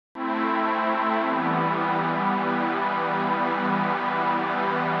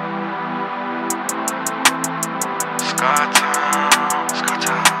I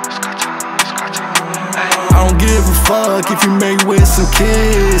don't give a fuck if you married with some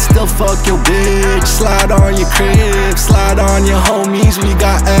kids. Still fuck your bitch. Slide on your crib, slide on your homies. We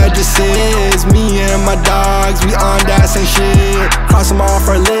got addresses. Me and my dogs, we on that same shit. Cross them off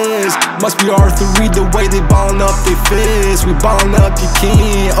our list. Must be Arthur Reed the way they ballin' up they fists. We ballin' up your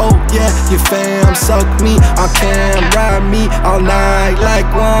king. Oh yeah, your fam. Suck me on cam, ride me all night like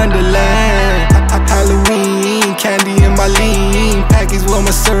Wonderland. Halloween, candy in my lean. Package with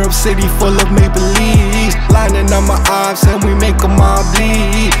my syrup, city full of Maybelline. Lining up my ops and we make them all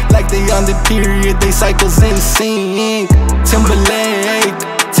bleed. Like they on the period, they cycles in sync. Timberlake,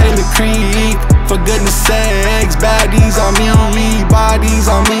 Taylor Creek, for goodness sakes. Baddies on me, bodies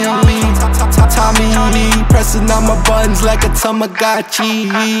on me. Tommy, pressing on my buttons like a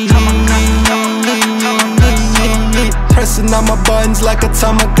Tamagotchi. Pressing on my buttons like a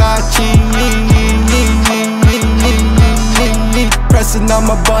Tamagotchi. Pressing on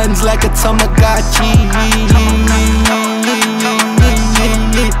my buttons like a Tamagotchi.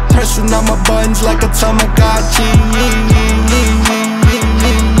 Pressing on my buttons like a Tamagotchi.